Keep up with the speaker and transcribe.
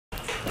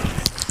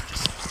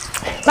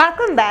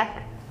Welcome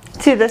back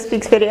to this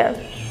week's video.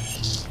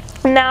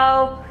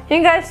 Now,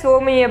 you guys saw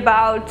me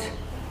about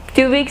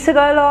 2 weeks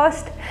ago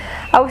last.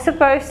 I was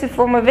supposed to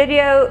film a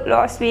video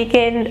last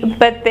weekend,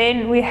 but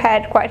then we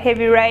had quite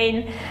heavy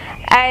rain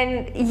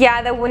and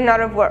yeah, that would not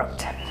have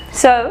worked.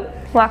 So,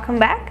 welcome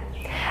back.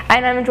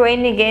 And I'm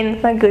joined again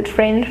with my good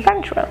friend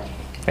Franchwell.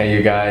 Hey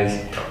you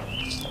guys.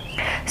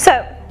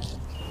 So,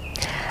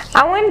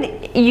 I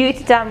want you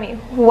to tell me,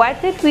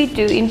 what did we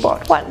do in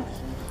part 1?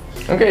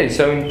 Okay,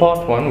 so in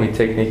part 1 we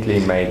technically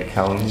made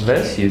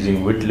canvas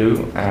using wood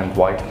glue and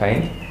white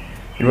paint.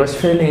 It was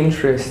fairly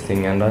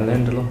interesting and I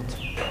learned a lot.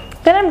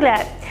 Then I'm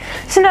glad.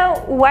 So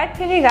now, what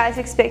can you guys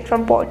expect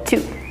from part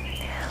 2?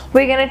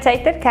 We're going to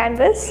take that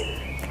canvas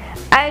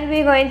and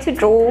we're going to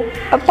draw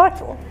a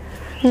bottle.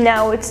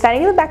 Now it's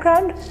standing in the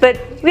background, but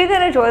we're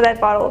going to draw that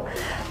bottle,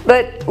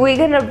 but we're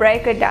going to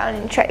break it down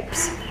in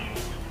shapes.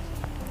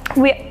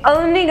 We're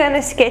only going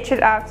to sketch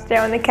it out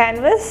there on the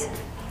canvas.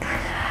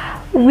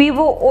 We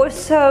will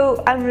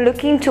also, I'm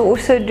looking to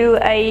also do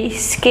a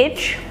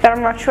sketch, but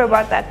I'm not sure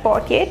about that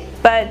part yet,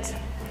 but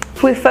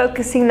we're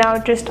focusing now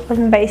just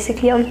on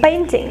basically on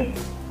painting.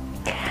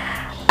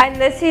 And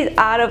this is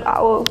out of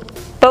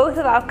both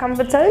of our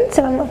comfort zones,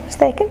 if I'm not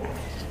mistaken.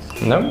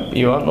 No,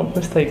 you are not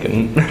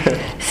mistaken.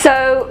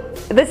 So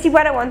this is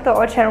what I want the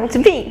art channel to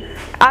be.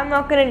 I'm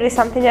not going to do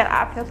something that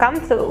I feel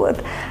comfortable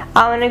with.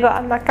 I want to go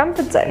out of my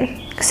comfort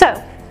zone.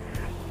 So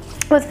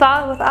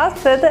without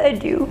further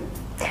ado,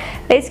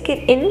 let's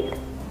get in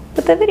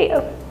with the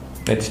video.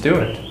 Let's do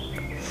it.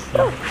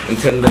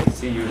 Until let's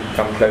see you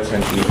come closer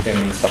and look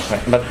and stuff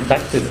like that. But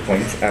back to the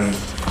point,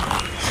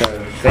 so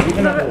they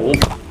even have walls.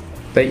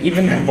 They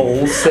even have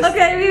walls.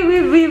 Okay,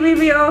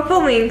 we are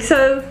filming,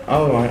 so...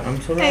 Oh right, I'm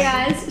sorry. Hey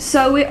guys,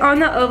 so we're on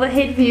the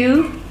overhead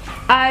view.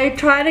 I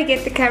try to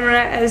get the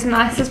camera as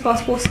nice as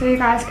possible so you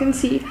guys can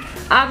see.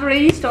 I've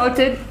already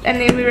started and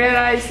then we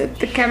realized that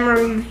the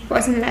camera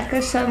wasn't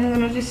lacquer, so I'm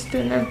gonna just do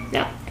it,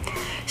 yeah.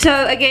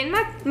 So again,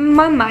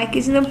 my mic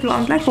isn't a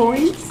plant like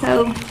always,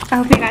 so I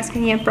hope you guys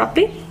can hear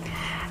properly.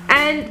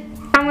 And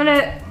I'm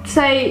gonna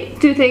say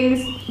 2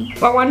 things.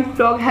 One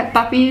dog had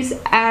puppies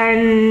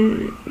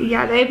and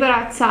yeah, they were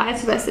outside,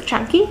 so that's the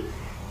chunky.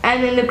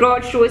 And then the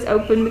garage door is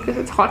open because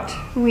it's hot.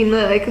 We're in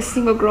like a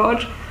single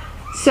garage,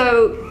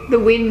 so the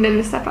wind and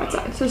the stuff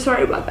outside. So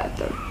sorry about that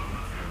though.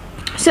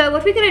 So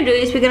what we're gonna do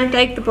is we're gonna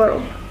take the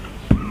bottle.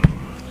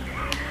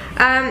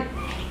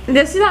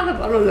 This is how the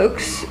bottle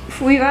looks.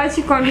 For you guys,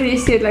 you can't really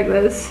see it like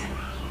this.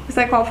 It's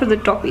like half of the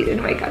top you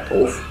didn't make that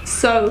off.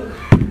 So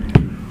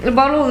the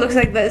bottle looks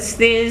like this.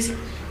 There's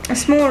a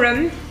small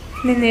rim,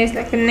 then there's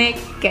like a neck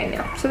and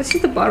yeah. So this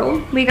is the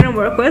bottle we're gonna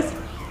work with.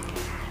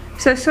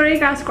 So sorry you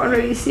guys can't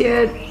really see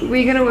it.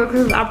 We're gonna work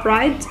with it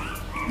upright,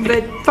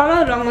 but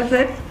follow along with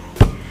it.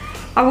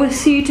 I will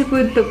see you to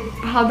put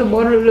how the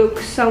bottle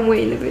looks somewhere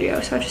in the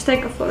video. So I'll just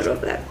take a photo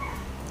of that.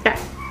 Yeah.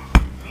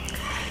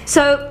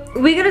 So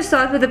we're gonna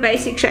start with the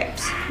basic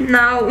shapes.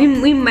 Now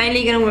we're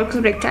mainly gonna work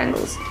with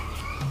rectangles.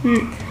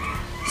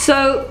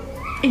 So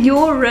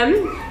your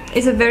rim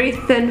is a very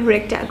thin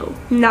rectangle.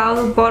 Now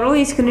the bottle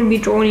is gonna be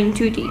drawn in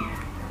 2D.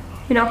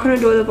 We're not gonna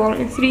draw the bottle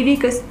in 3D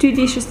because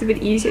 2D is just a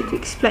bit easier to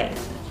explain.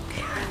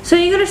 So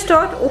you're gonna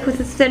start off with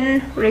a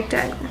thin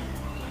rectangle.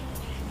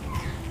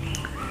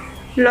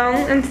 Long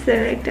and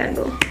thin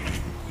rectangle.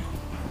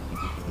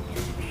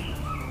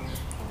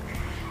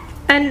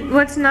 And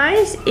what's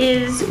nice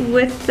is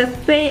with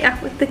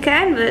the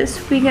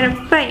canvas, we're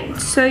gonna paint.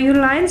 So your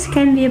lines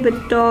can be a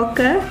bit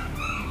darker.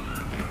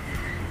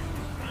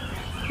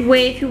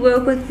 Where if you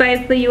work with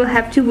paper, you'll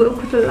have to work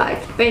with a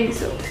light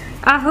pencil.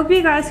 I hope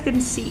you guys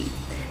can see.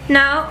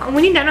 Now,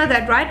 when you're done with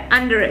that, right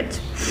under it,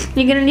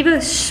 you're gonna leave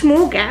a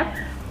small gap,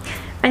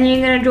 and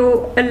you're gonna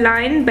draw a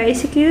line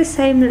basically the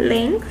same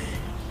length,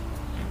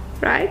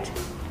 right?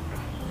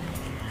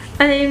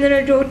 And then you're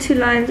gonna draw 2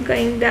 lines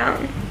going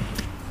down.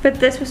 But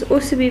this must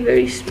also be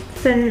very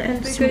thin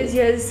and smooth. Because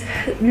yes,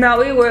 now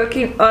we're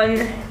working on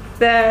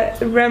the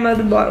rim of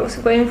the bottle,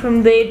 so going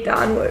from there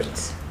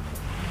downwards.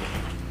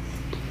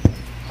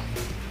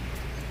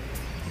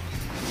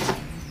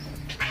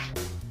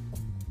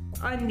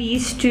 On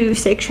these 2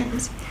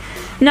 sections.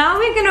 Now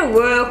we're gonna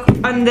work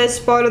on this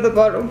part of the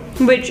bottle,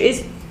 which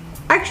is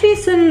actually a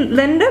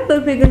cylinder,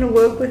 but we're gonna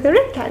work with a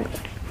rectangle.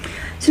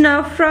 So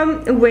now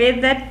from where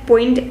that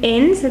point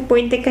ends, the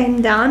point that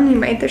came down, you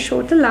made the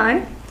shorter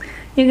line.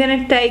 You're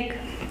gonna take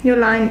your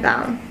line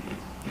down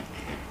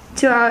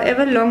to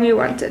however long you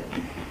want it.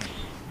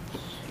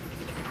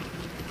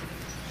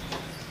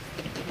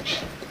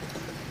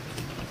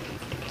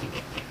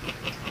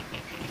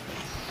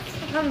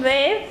 From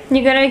there,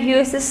 you're gonna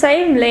use the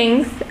same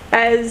length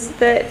as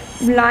the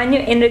line you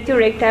ended your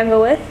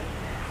rectangle with.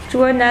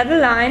 Draw another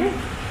line,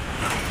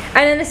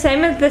 and then the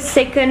same as the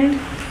second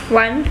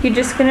one, you're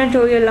just gonna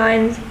draw your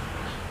lines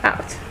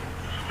out.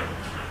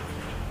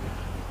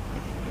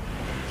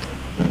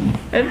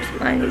 Oops,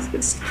 mine is a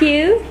bit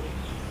skew.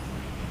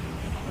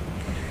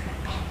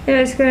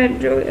 You're just gonna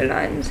draw your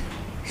lines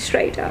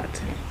straight out,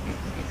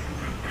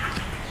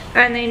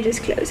 and then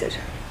just close it.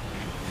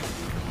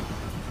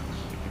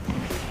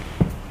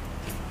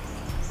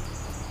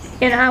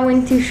 And I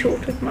went too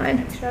short with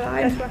mine. Shall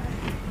I?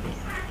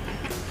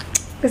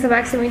 Because I've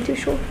actually went too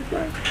short with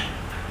mine.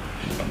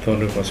 I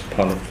thought it was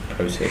part of the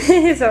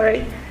process.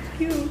 Sorry.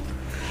 You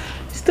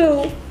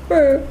still.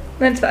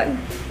 That's fine.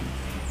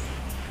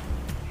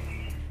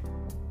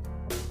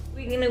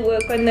 We're gonna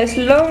work on this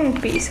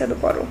long piece of the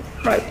bottle.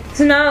 Right.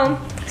 So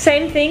now,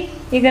 same thing.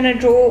 You're gonna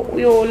draw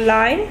your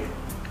line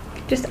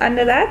just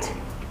under that.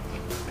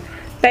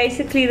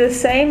 Basically the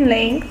same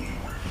length.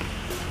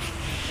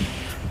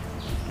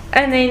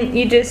 And then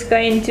you're just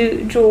going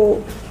to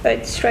draw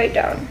it straight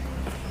down.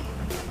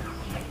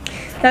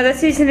 Now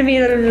this is going to be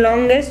the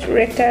longest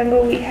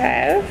rectangle we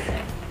have,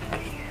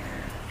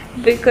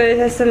 because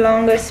that's the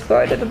longest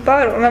part of the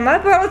bottle. Now my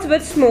bottle's a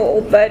bit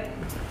small, but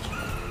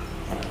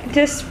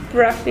just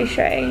roughly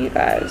showing you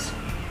guys.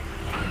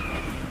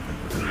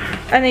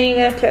 And then you're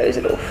going to close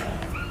it off.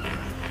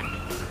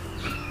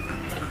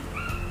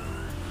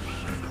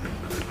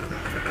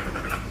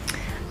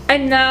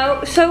 And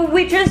now, so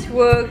we just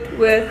worked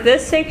with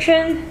this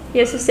section,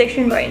 yes, this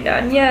section going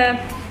down here,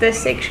 this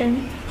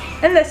section,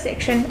 and this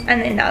section,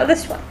 and then now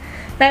this one.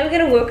 Now we're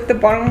going to work with the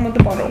bottom of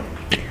the bottle.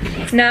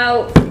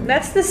 Now,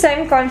 that's the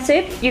same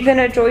concept. You're going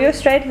to draw your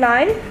straight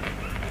line,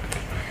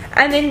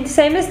 and then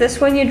same as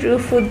this one you drew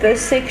for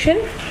this section,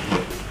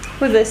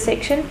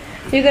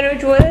 you're going to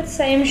draw that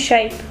same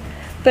shape,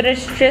 but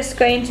it's just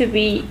going to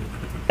be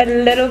a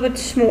little bit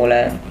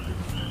smaller.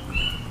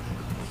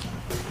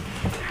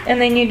 And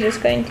then you're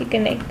just going to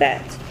connect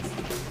that.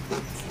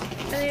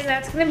 And then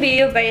that's going to be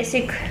your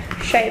basic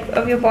shape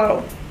of your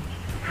bottle.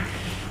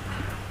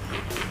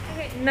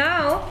 Okay,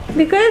 now,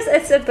 because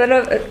it's a bit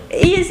of, it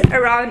is a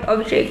round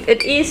object,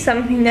 it is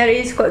something that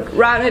is got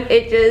rounded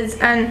edges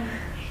and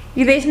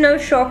there's no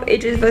sharp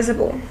edges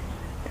visible.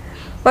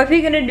 What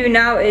we're going to do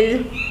now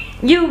is,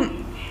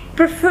 you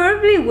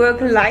preferably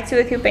work lighter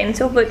with your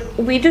pencil, but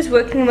we're just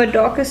working with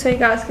darker so you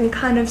guys can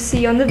kind of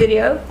see on the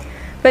video.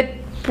 But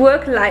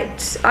work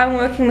light. I'm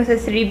working with a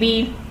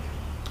 3B.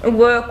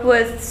 Work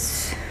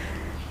with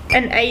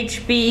an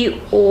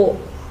HB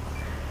or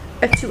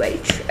a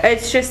 2H.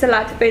 It's just a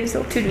lighter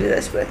pencil to do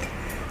this with.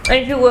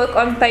 And if you work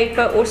on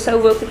paper,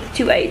 also work with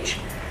the 2H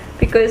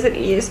because it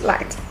is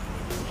light.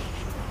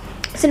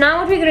 So now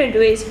what we're going to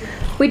do is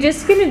we're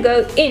just going to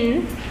go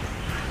in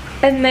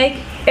and make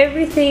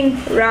everything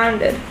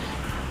rounded.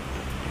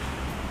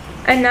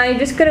 And now you're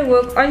just going to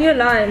work on your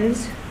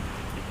lines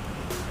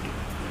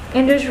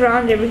and just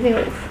round everything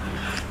off.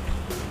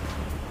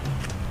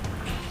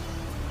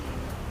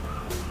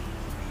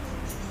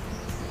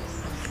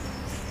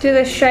 To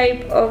the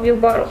shape of your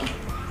bottle.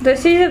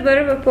 This is a bit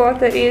of a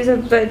part that is a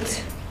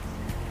bit,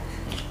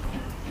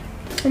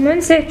 I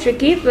wouldn't say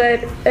tricky,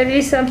 but it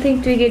is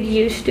something to get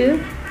used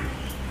to.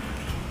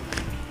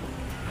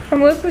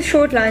 And work with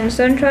short lines,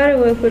 don't try to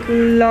work with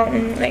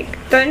long,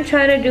 don't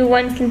try to do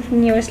one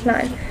continuous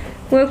line.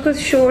 Work with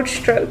short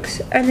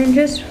strokes and then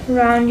just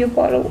round your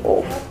bottle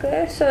off.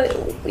 Okay,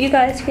 so you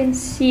guys can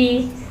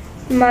see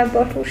my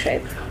bottle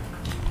shape.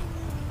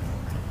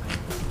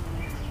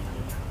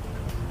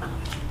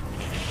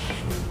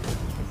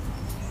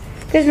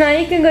 Because now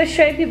you can go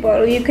shape your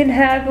bottle. You can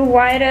have a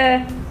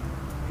wider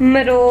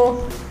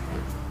middle,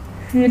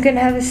 you can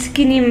have a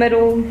skinny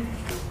middle.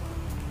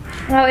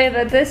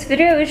 However, this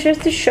video is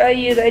just to show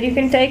you that you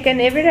can take an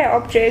everyday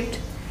object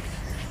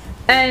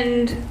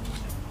and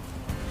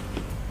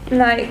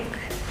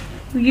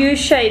use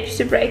shapes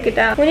to break it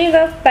down. When you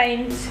go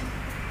paint,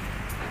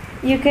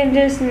 you can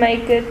just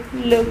make it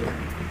look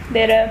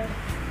better.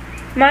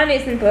 Mine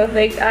isn't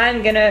perfect,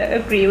 I'm gonna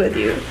agree with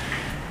you,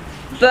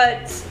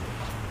 but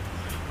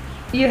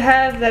you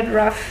have that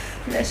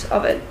roughness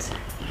of it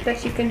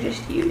that you can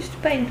just use to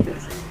paint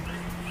with.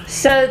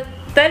 So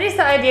that is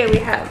the idea we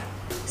have.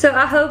 So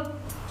I hope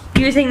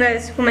using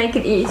this will make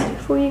it easy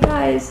for you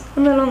guys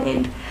on the long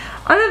end.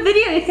 On the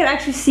video you can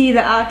actually see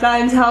the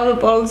outlines, how the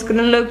bottle's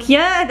gonna look.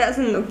 Yeah, it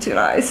doesn't look too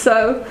nice,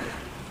 so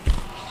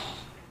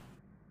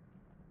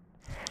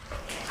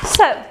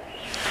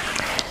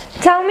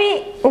tell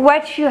me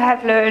what you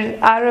have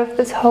learned out of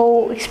this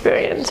whole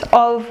experience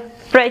of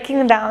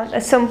breaking down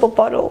a simple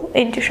bottle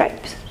into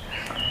shapes.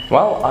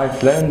 Well,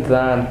 I've learned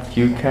that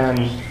you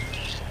can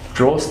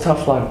draw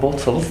stuff like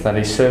bottles that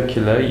is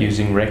circular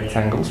using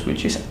rectangles,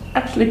 which is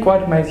actually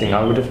quite amazing.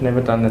 I would have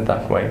never done it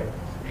that way.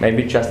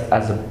 Maybe just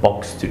as a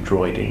box to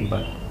draw it in,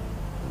 but...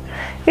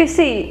 You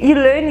see, you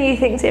learn new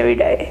things every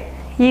day.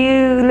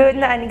 You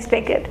learn the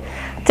unexpected.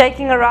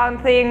 Taking a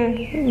round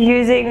thing,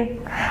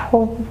 using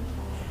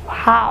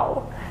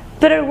how,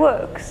 but it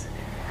works.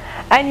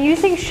 And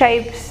using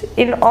shapes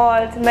in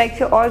art makes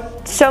your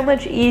art so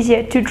much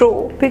easier to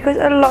draw, because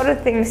a lot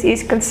of things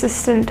is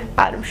consistent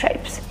out of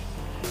shapes.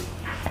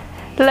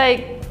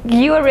 Like,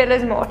 you're a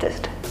realism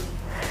artist.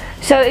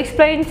 So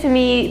explain to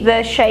me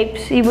the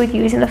shapes you would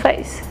use in a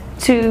face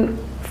to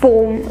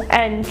form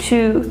and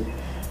to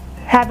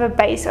have a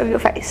base of your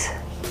face.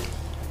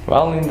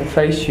 Well, in the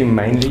face you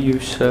mainly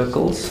use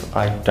circles.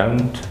 I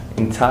don't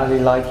entirely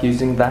like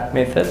using that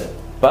method,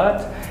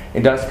 but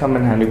it does come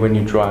in handy when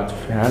you draw out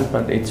of your hand,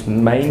 but it's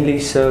mainly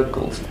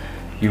circles.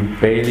 You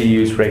barely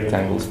use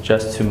rectangles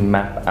just to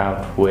map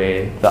out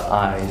where the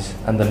eyes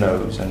and the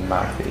nose and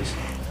mouth is.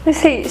 You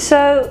see,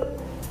 so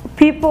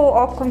people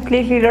are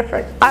completely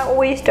different. I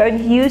always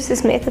don't use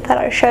this method that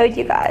I showed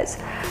you guys,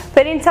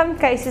 but in some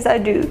cases I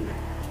do.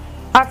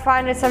 I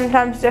find it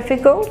sometimes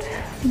difficult,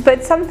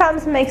 but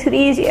sometimes it makes it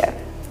easier.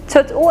 So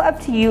it's all up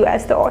to you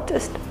as the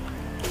artist.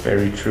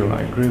 Very true,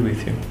 I agree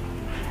with you.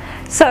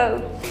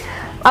 So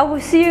I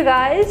will see you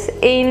guys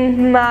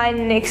in my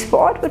next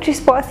part, which is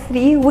part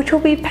 3, which will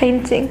be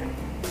painting.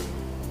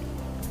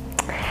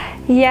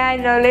 Yeah, I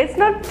know, let's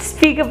not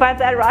speak about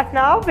that right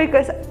now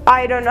because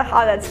I don't know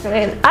how that's going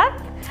to end up.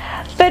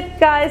 But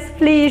guys,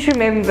 please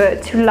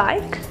remember to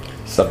like,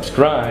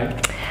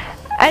 subscribe,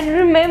 and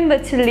remember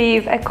to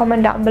leave a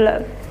comment down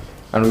below.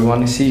 And we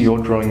want to see your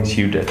drawings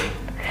you did.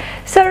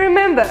 So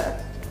remember,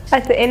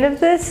 at the end of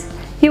this,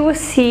 you will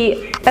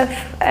see a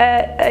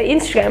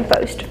Instagram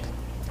post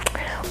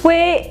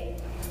where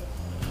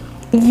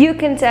you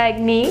can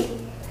tag me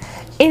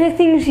in the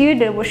things you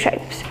did with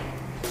shapes.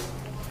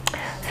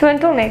 So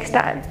until next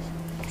time,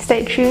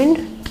 stay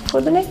tuned for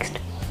the next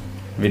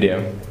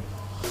video.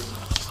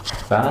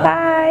 Bye.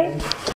 Bye.